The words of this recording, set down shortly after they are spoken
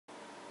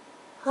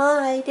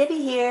Hi,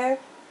 Debbie here.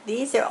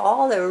 These are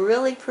all the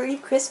really pretty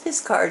Christmas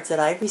cards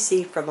that I've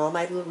received from all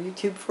my little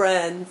YouTube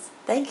friends.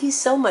 Thank you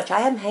so much.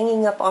 I am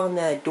hanging up on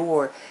the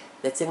door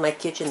that's in my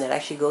kitchen that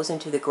actually goes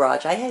into the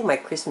garage. I hang my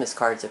Christmas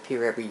cards up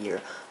here every year.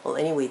 Well,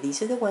 anyway,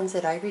 these are the ones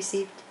that I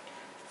received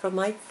from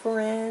my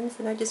friends,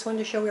 and I just wanted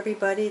to show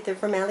everybody. They're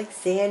from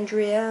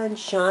Alexandra and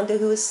Shonda,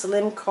 who is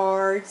Slim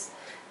Cards,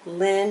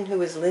 Lynn, who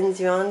is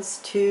Lynn's Yawns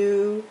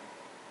 2,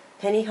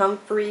 Penny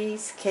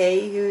Humphreys,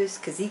 Kay, who's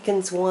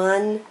Kazikins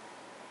 1,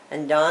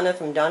 and Donna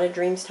from Donna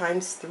Dreams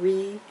Times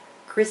 3,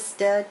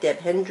 Christa, Deb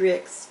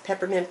Hendricks,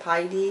 Peppermint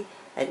Piety,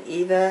 and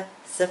Eva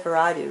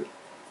Sefaradu.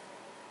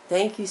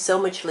 Thank you so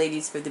much,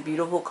 ladies, for the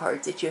beautiful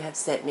cards that you have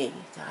sent me.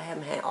 I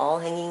am all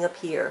hanging up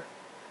here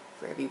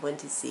for everyone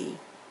to see.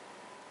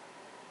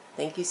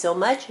 Thank you so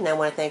much, and I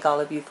want to thank all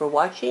of you for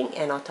watching,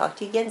 and I'll talk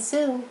to you again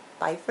soon.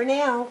 Bye for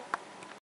now.